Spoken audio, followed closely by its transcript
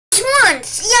was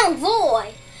once a young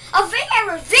boy, a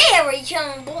very, very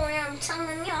young boy, I'm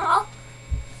telling y'all.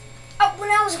 When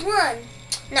I was one,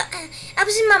 no, I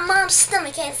was in my mom's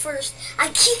stomach at first. I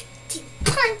kicked and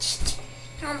punched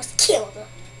and almost killed her.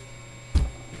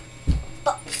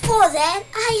 But before that,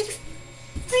 I had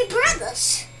three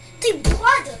brothers.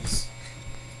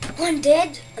 One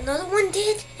dead, another one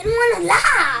dead, and one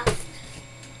alive.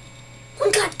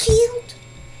 One got killed.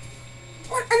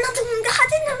 Another one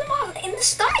got in the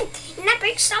stomach, in that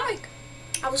big stomach.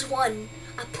 I was one.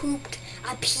 I pooped,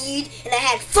 I peed, and I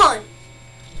had fun.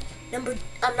 I'm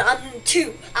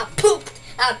two. I pooped,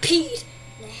 I peed,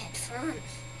 and I had fun.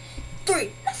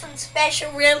 3, nothing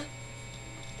special really,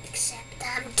 except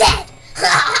I'm dead.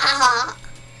 I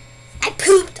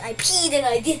pooped, I peed, and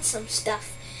I did some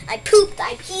stuff. I pooped,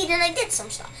 I peed, and I did some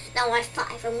stuff. Now I'm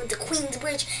 5. I went to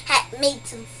Queensbridge, made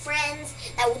some friends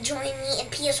that would join me in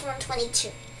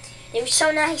PS122. They were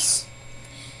so nice.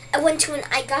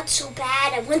 I got so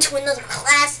bad, I went to another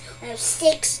class when I was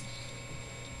 6.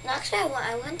 No, actually,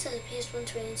 I went to the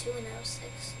PS122 when I was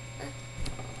 6.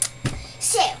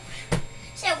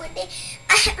 So one day,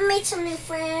 I made some new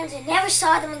friends. I never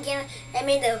saw them again. I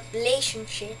made a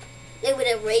relationship. They were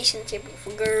a relationship with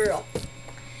a girl.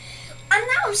 And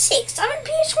now I'm 6. I'm in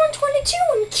PS122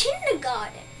 in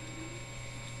kindergarten.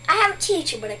 I have a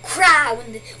teacher, but I cry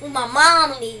when my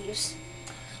mom leaves.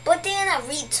 But then I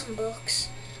read some books.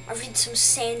 I read some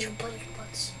Sandra Bullock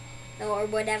books. Or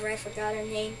whatever, I forgot her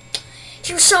name.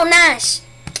 She was so nice.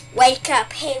 Wake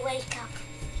up, hey, wake up.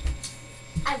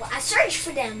 I searched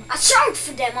for them. I searched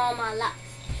for them all my life.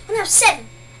 When I was 7,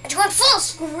 I joined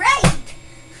first grade.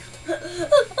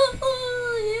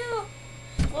 Yeah.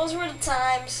 Those were the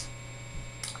times.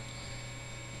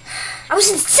 I was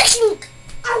in second.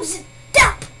 I was in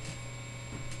top.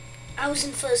 I was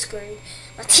in first grade.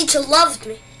 My teacher loved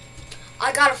me.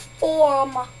 I got a 4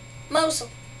 on my MOSA.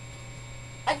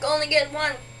 I could only get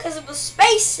 1 because of the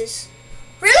spaces.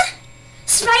 Really?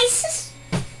 Spaces?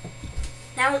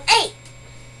 Now I'm 8.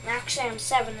 Actually, I'm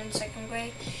 7 in second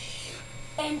grade.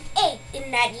 And 8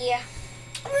 in that year.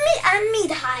 I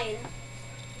meet Haida.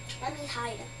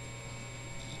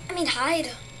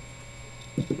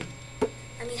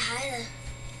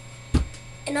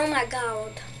 And oh my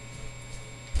God.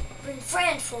 We've been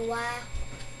friends for a while.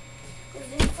 We've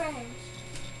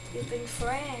been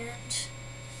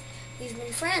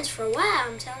friends for a while,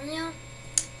 I'm telling you.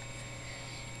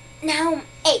 Now I'm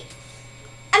 8.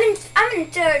 I'm in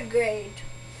 3rd grade.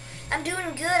 I'm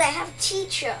doing good. I have a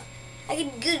teacher. I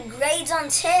get good grades on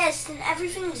tests and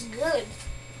everything's good.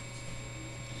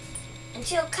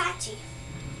 Until Kati.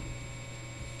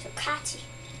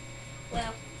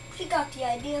 Well, we got the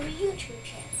idea of a YouTube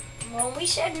channel. Well, we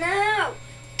said no.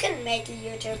 We couldn't make a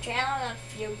YouTube channel not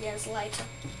a few years later.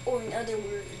 Or in other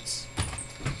words.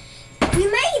 We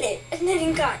made it. And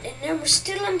then we're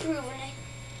still improving it.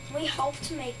 We hope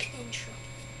to make an intro.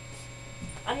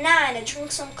 I'm 9. I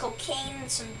drink some cocaine and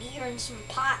some beer and some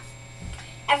pot.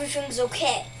 Everything's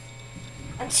okay.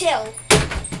 Until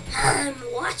I'm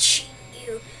watching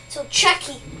you. So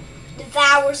Chucky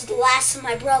devours the last of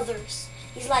my brothers.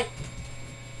 He's like,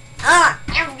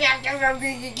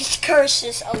 he just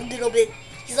curses a little bit.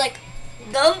 He's like,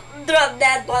 don't drop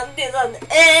that one.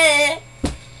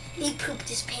 He pooped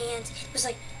his pants. He was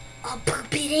like, I'll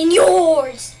poop it in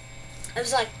yours. I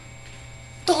was like,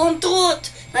 don't do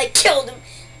it. And I killed him.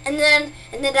 And then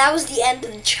that was the end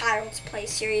of the Child's Play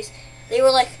series. They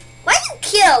were like, why you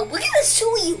kill? We're gonna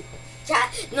sue you. Yeah,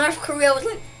 North Korea was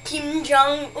like, Kim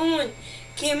Jong-un.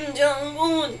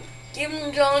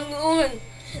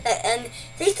 And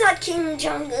they thought Kim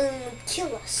Jong-un would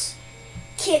kill us.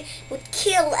 Would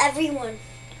kill everyone.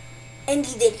 And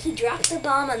he did. He dropped the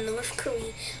bomb on North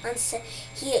Korea.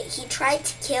 He tried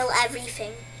to kill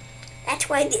everything. That's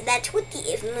what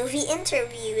the movie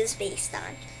Interview is based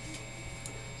on.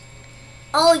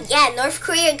 Oh yeah, North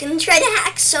Korea gonna try to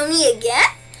hack Sony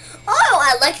again? Oh,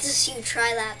 I'd like to see you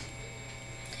try that.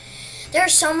 There are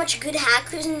so much good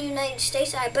hackers in the United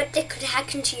States. I bet they could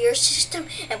hack into your system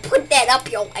and put that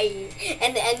up your way,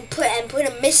 and put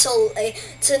a missile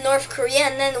to North Korea,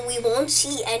 and then we won't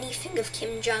see anything of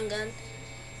Kim Jong-un.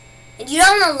 And you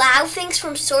don't allow things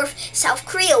from South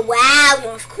Korea. Wow,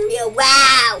 North Korea.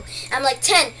 Wow. I'm like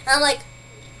 10. I'm like,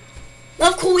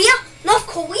 North Korea?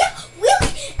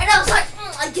 Really? And I was like,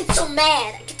 I get so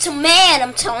mad.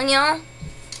 I'm telling y'all.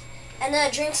 And then I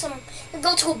drink some. I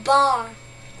go to a bar.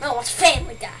 Oh, it's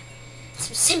Family Guy.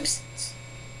 Some Simpsons.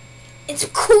 And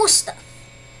some cool stuff.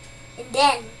 And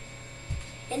then